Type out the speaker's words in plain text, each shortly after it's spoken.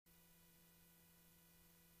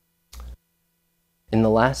In the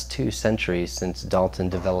last 2 centuries since Dalton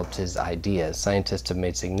developed his ideas, scientists have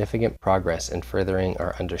made significant progress in furthering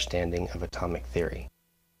our understanding of atomic theory.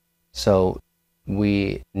 So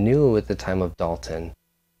we knew at the time of Dalton,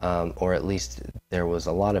 or at least there was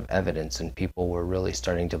a lot of evidence and people were really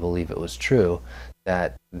starting to believe it was true,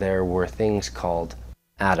 that there were things called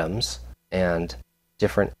atoms, and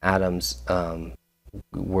different atoms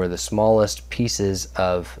were the smallest pieces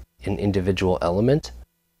of an individual element,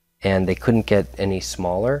 and they couldn't get any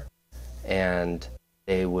smaller, and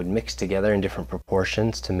they would mix together in different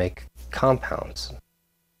proportions to make compounds.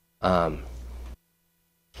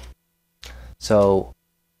 So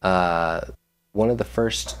one of the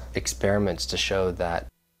first experiments to show that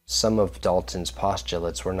some of Dalton's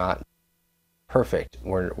postulates were not perfect,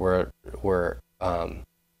 were a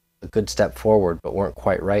good step forward, but weren't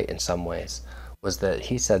quite right in some ways, was that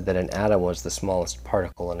he said that an atom was the smallest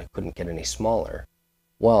particle and it couldn't get any smaller.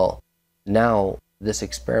 Well, now this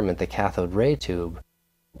experiment, the cathode ray tube,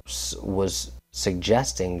 was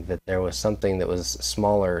suggesting that there was something that was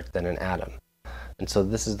smaller than an atom. And so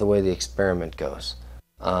this is the way the experiment goes.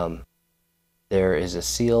 There is a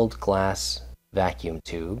sealed glass vacuum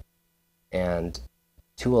tube and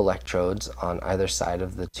 2 electrodes on either side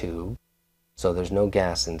of the tube. So there's no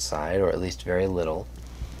gas inside, or at least very little.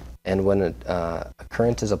 And when a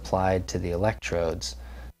current is applied to the electrodes,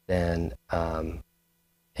 then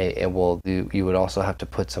you would also have to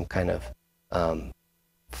put some kind of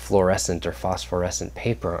fluorescent or phosphorescent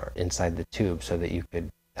paper inside the tube so that you could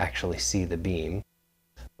actually see the beam.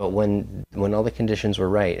 But when all the conditions were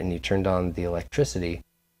right and you turned on the electricity,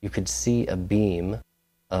 you could see a beam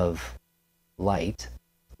of light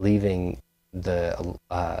leaving the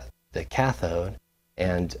cathode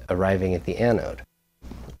and arriving at the anode.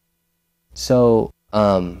 So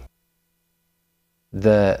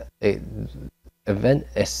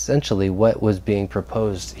essentially what was being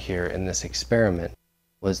proposed here in this experiment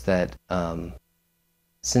was that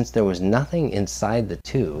since there was nothing inside the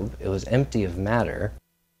tube, it was empty of matter,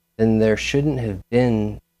 then there shouldn't have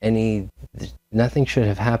been nothing should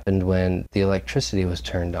have happened when the electricity was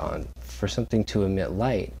turned on. For something to emit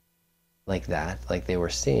light like that, like they were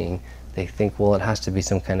seeing, they think, well, it has to be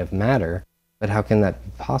some kind of matter, but how can that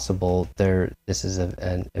be possible? This is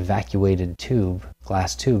an evacuated tube,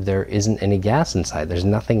 glass tube. There isn't any gas inside. There's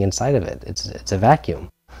nothing inside of it. It's a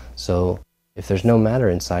vacuum. So if there's no matter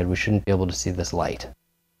inside, we shouldn't be able to see this light.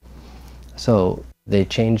 So they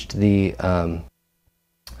changed some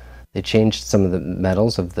of the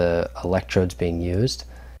metals of the electrodes being used,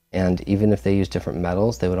 and even if they used different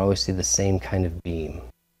metals, they would always see the same kind of beam.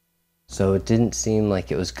 So it didn't seem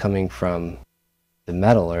like it was coming from the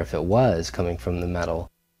metal, or if it was coming from the metal,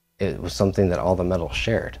 it was something that all the metals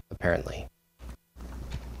shared, apparently.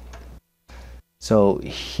 So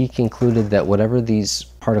he concluded that whatever these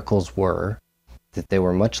particles were, that they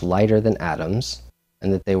were much lighter than atoms,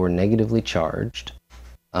 and that they were negatively charged,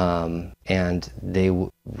 and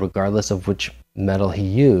regardless of which metal he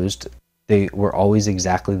used, they were always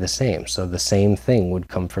exactly the same. So the same thing would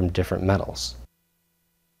come from different metals.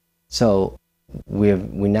 So we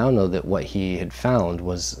now know that what he had found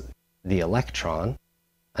was the electron,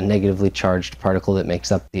 a negatively charged particle that makes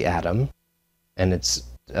up the atom, and it's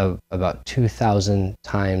about 2,000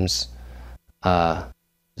 times,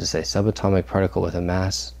 subatomic particle with a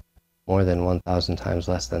mass more than 1,000 times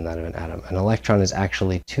less than that of an atom. An electron is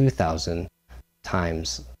actually 2,000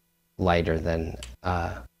 times lighter than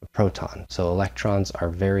a proton. So electrons are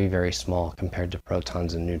very, very small compared to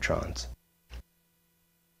protons and neutrons.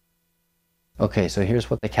 Okay, so here's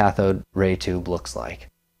what the cathode ray tube looks like.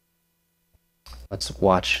 Let's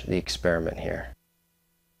watch the experiment here.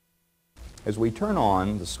 As we turn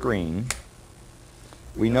on the screen,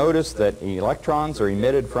 we notice that electrons are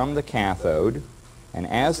emitted from the cathode, and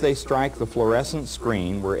as they strike the fluorescent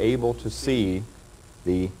screen, we're able to see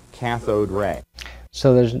the cathode ray.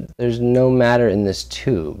 So there's no matter in this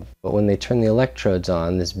tube, but when they turn the electrodes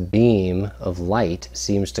on, this beam of light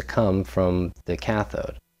seems to come from the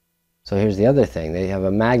cathode. So here's the other thing. They have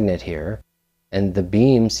a magnet here, and the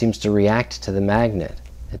beam seems to react to the magnet.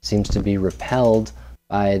 It seems to be repelled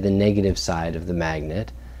by the negative side of the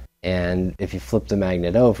magnet, and if you flip the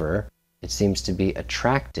magnet over, it seems to be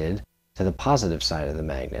attracted to the positive side of the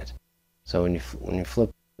magnet. So when you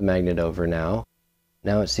flip the magnet over now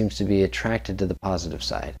it seems to be attracted to the positive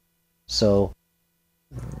side. So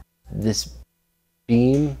this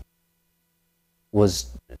beam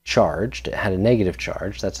was charged. It had a negative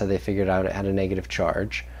charge. That's how they figured out it had a negative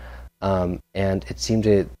charge. And it seemed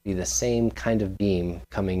to be the same kind of beam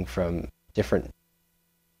coming from different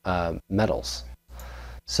metals.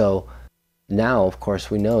 So now, of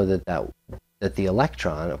course, we know that that the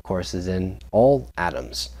electron, of course, is in all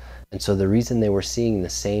atoms. And so the reason they were seeing the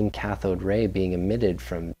same cathode ray being emitted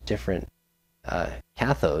from different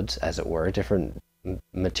cathodes, as it were, different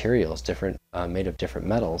materials, made of different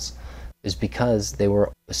metals, is because they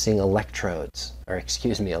were seeing electrons.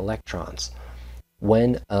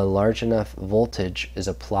 When a large enough voltage is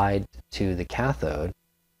applied to the cathode,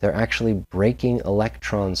 they're actually breaking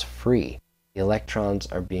electrons free. The electrons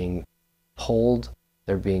are being pulled,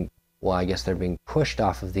 they're being pushed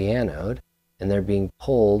off of the anode, and they're being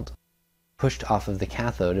pushed off of the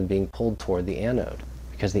cathode and being pulled toward the anode,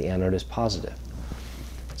 because the anode is positive.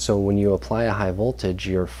 So when you apply a high voltage,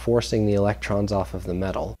 you're forcing the electrons off of the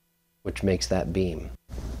metal, which makes that beam.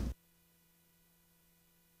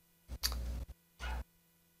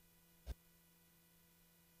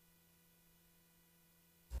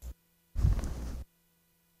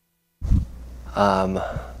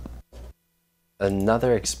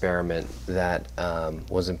 Another experiment that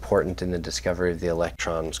was important in the discovery of the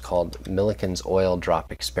electron was called Millikan's oil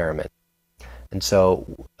drop experiment. And so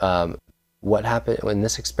what happened in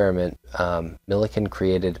this experiment, Millikan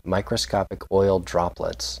created microscopic oil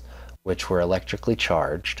droplets, which were electrically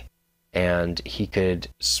charged, and he could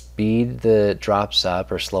speed the drops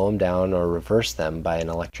up or slow them down or reverse them by an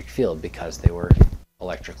electric field because they were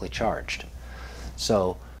electrically charged.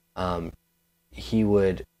 So he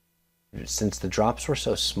would, since the drops were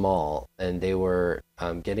so small and they were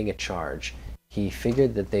getting a charge, he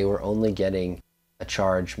figured that they were only getting a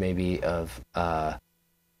charge maybe of -1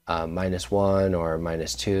 or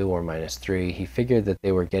 -2 or -3. He figured that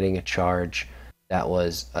they were getting a charge that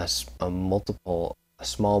was a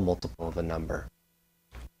small multiple of a number.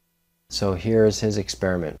 So here's his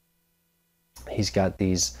experiment. He's got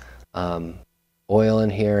these oil in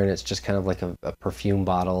here, and it's just kind of like a perfume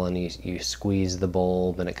bottle, and you squeeze the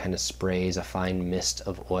bulb and it kind of sprays a fine mist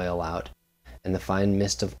of oil out, and the fine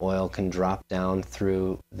mist of oil can drop down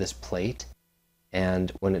through this plate,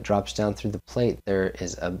 and when it drops down through the plate there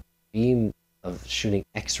is a beam of shooting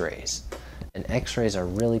X-rays, and X-rays are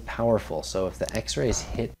really powerful. So if the X-rays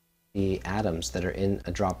hit the atoms that are in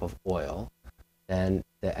a drop of oil, then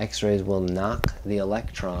the X-rays will knock the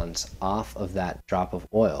electrons off of that drop of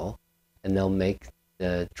oil, and they'll make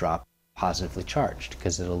the drop positively charged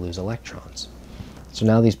because it'll lose electrons. So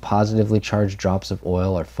now these positively charged drops of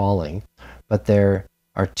oil are falling, but there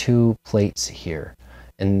are two plates here,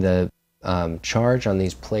 and the charge on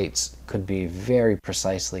these plates could be very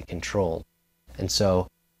precisely controlled. And so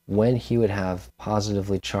when he would have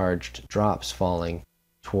positively charged drops falling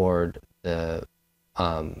toward the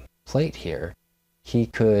plate here, he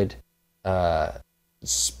could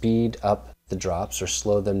speed up the drops or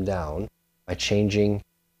slow them down by changing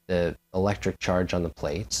the electric charge on the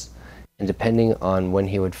plates, and depending on when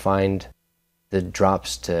he would find the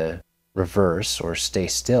drops to reverse or stay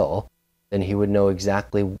still, then he would know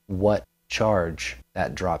exactly what charge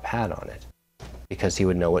that drop had on it, because he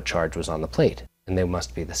would know what charge was on the plate, and they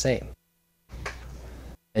must be the same.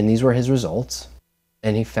 And these were his results,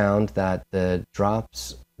 and he found that the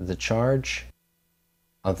charge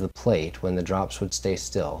of the plate, when the drops would stay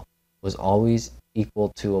still, was always equal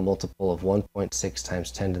to a multiple of 1.6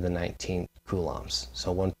 times 10 to the 19 coulombs.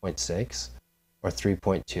 So 1.6, or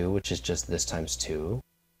 3.2, which is just this times 2,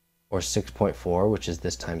 or 6.4, which is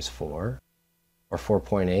this times 4, or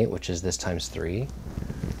 4.8, which is this times 3.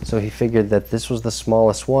 So he figured that this was the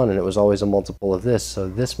smallest one, and it was always a multiple of this, so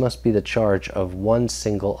this must be the charge of one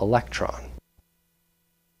single electron.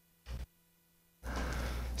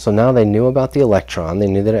 So now they knew about the electron, they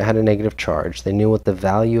knew that it had a negative charge, they knew what the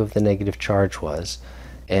value of the negative charge was,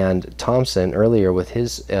 and Thomson, earlier with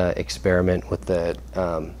his experiment with the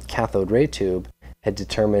cathode ray tube, had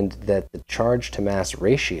determined that the charge to mass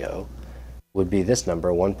ratio would be this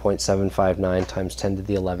number, 1.759 times 10 to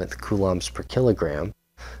the 11th coulombs per kilogram.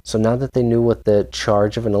 So now that they knew what the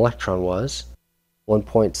charge of an electron was,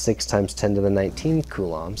 1.6 times 10 to the 19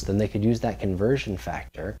 coulombs, then they could use that conversion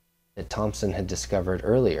factor that Thomson had discovered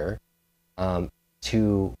earlier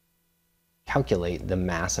to calculate the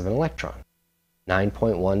mass of an electron.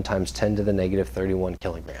 9.1 times 10 to the negative 31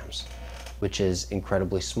 kilograms, which is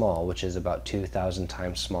incredibly small, which is about 2,000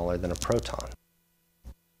 times smaller than a proton.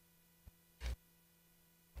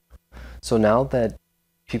 So now that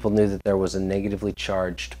people knew that there was a negatively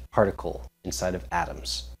charged particle inside of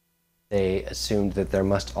atoms, they assumed that there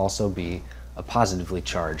must also be a positively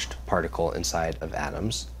charged particle inside of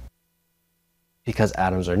atoms, because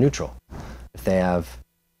atoms are neutral. If they have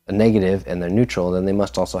a negative and they're neutral, then they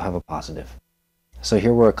must also have a positive. So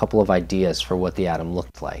here were a couple of ideas for what the atom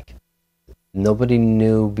looked like. nobody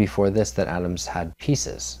knew before this that atoms had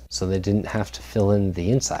pieces, so they didn't have to fill in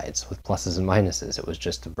the insides with pluses and minuses. It was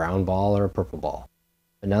just a brown ball or a purple ball.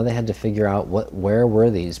 But now they had to figure out where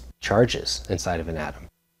were these charges inside of an atom.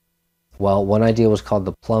 Well, one idea was called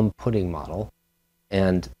the plum pudding model,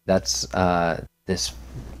 and that's this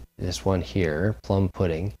one here, plum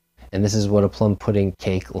pudding. And this is what a plum pudding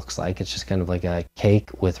cake looks like. It's just kind of like a cake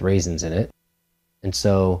with raisins in it. And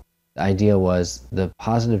so the idea was the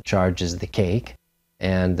positive charge is the cake,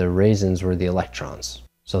 and the raisins were the electrons.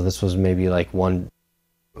 So this was maybe like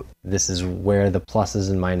this is where the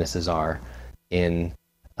pluses and minuses are in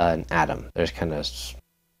an atom. There's kind of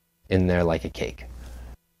in there like a cake.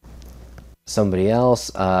 Somebody else,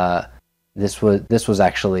 this was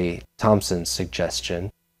actually Thomson's suggestion.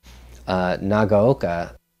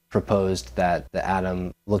 Nagaoka proposed that the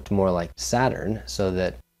atom looked more like Saturn, so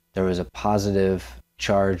that there was a positive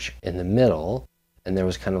charge in the middle, and there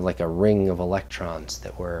was kind of like a ring of electrons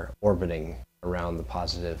that were orbiting around the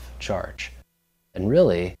positive charge. And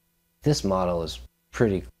really, this model is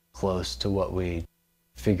pretty close to what we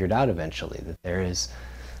figured out eventually, that there is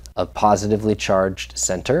a positively charged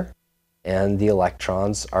center, and the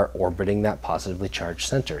electrons are orbiting that positively charged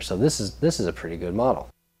center. So this is a pretty good model.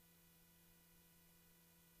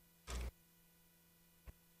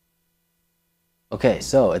 Okay,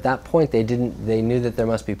 so at that point they knew that there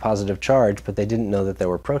must be positive charge, but they didn't know that there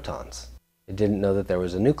were protons. They didn't know that there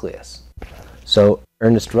was a nucleus. So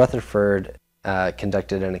Ernest Rutherford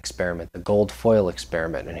conducted an experiment, the gold foil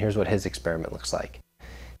experiment, and here's what his experiment looks like.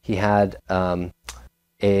 He had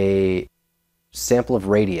a sample of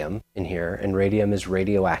radium in here, and radium is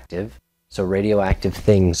radioactive. So radioactive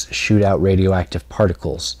things shoot out radioactive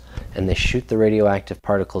particles, and they shoot the radioactive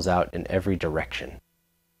particles out in every direction.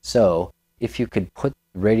 So if you could put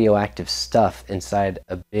radioactive stuff inside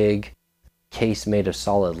a big case made of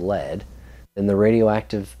solid lead, then the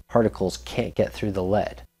radioactive particles can't get through the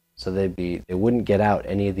lead. So they wouldn't get out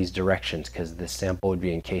any of these directions because the sample would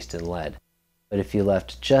be encased in lead. But if you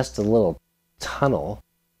left just a little tunnel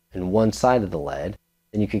in one side of the lead,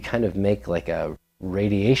 then you could kind of make like a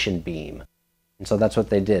radiation beam. And so that's what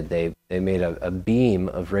they did. They made a beam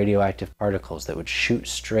of radioactive particles that would shoot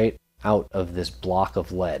straight out of this block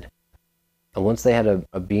of lead. And once they had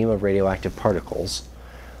a beam of radioactive particles,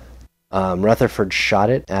 Rutherford shot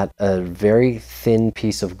it at a very thin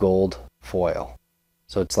piece of gold foil.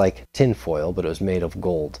 So it's like tin foil, but it was made of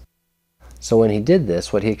gold. So when he did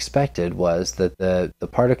this, what he expected was that the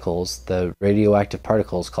particles, the radioactive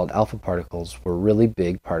particles called alpha particles, were really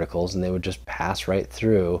big particles, and they would just pass right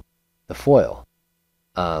through the foil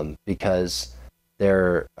because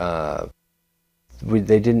they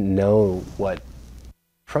didn't know what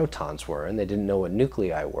protons were, and they didn't know what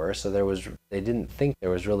nuclei were, so they didn't think there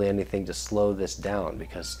was really anything to slow this down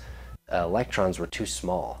because electrons were too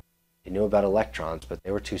small. They knew about electrons, but they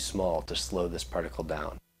were too small to slow this particle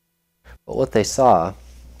down. But what they saw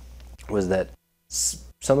was that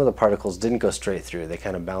some of the particles didn't go straight through. They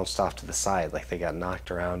kind of bounced off to the side like they got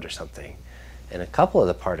knocked around or something. And a couple of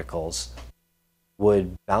the particles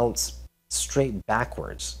would bounce straight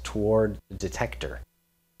backwards toward the detector,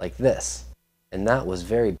 like this. And that was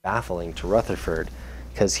very baffling to Rutherford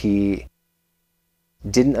because he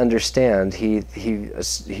didn't understand. He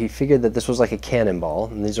figured that this was like a cannonball,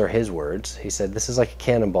 and these are his words. He said, this is like a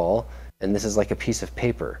cannonball, and this is like a piece of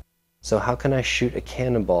paper. So how can I shoot a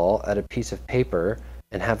cannonball at a piece of paper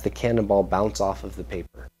and have the cannonball bounce off of the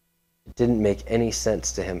paper? It didn't make any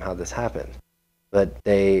sense to him how this happened. But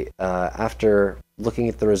they, after looking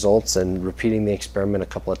at the results and repeating the experiment a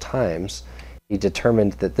couple of times, he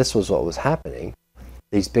determined that this was what was happening.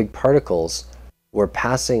 These big particles were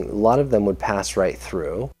passing, a lot of them would pass right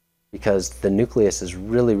through because the nucleus is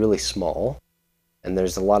really, really small, and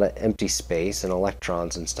there's a lot of empty space and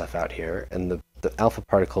electrons and stuff out here, and the alpha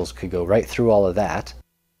particles could go right through all of that.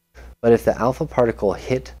 But if the alpha particle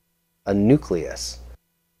hit a nucleus,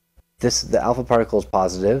 the alpha particle is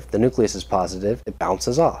positive, the nucleus is positive, it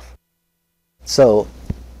bounces off. So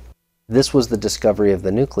this was the discovery of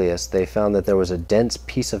the nucleus. They found that there was a dense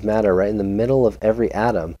piece of matter right in the middle of every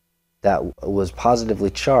atom that was positively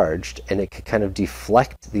charged, and it could kind of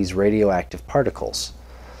deflect these radioactive particles.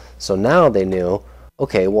 So now they knew,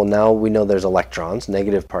 okay, well now we know there's electrons,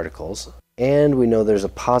 negative particles, and we know there's a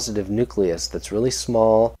positive nucleus that's really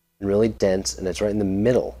small and really dense, and it's right in the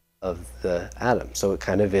middle of the atom. So it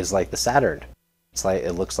kind of is like the Saturn. It's like,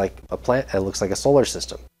 it looks like a planet, it looks like a solar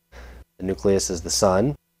system. The nucleus is the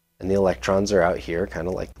sun, and the electrons are out here kind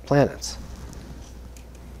of like the planets.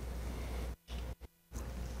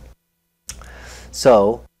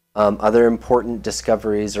 So other important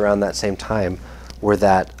discoveries around that same time were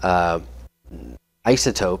that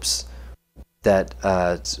isotopes that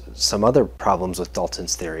some other problems with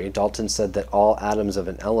Dalton's theory. Dalton said that all atoms of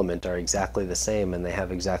an element are exactly the same and they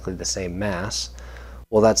have exactly the same mass.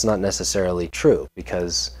 Well, that's not necessarily true,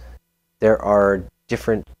 because there are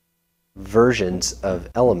different versions of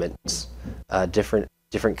elements, different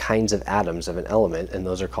kinds of atoms of an element, and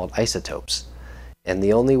those are called isotopes. And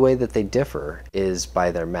the only way that they differ is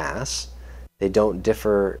by their mass. They don't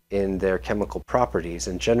differ in their chemical properties.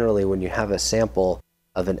 And generally, when you have a sample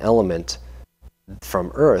of an element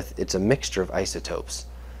from Earth, it's a mixture of isotopes.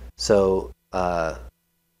 So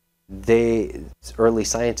early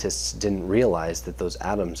scientists didn't realize that those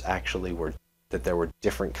atoms actually were, that there were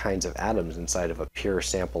different kinds of atoms inside of a pure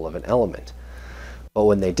sample of an element. But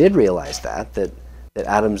when they did realize that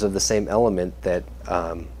atoms of the same element that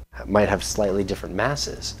might have slightly different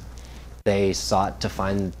masses, they sought to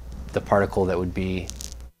find the particle that would be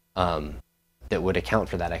that would account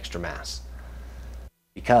for that extra mass.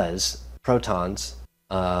 Because protons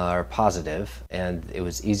are positive, and it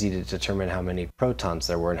was easy to determine how many protons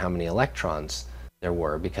there were and how many electrons there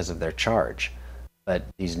were because of their charge. But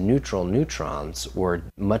these neutral neutrons were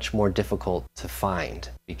much more difficult to find,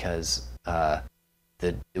 because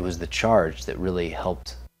it was the charge that really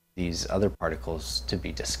helped these other particles to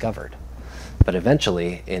be discovered. But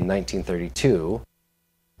eventually, in 1932,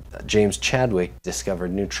 James Chadwick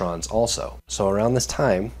discovered neutrons also. So around this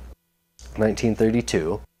time,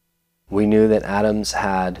 1932, we knew that atoms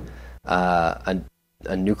had a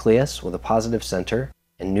nucleus with a positive center,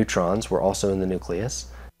 and neutrons were also in the nucleus,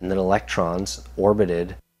 and then electrons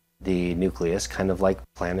orbited the nucleus, kind of like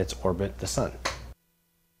planets orbit the sun.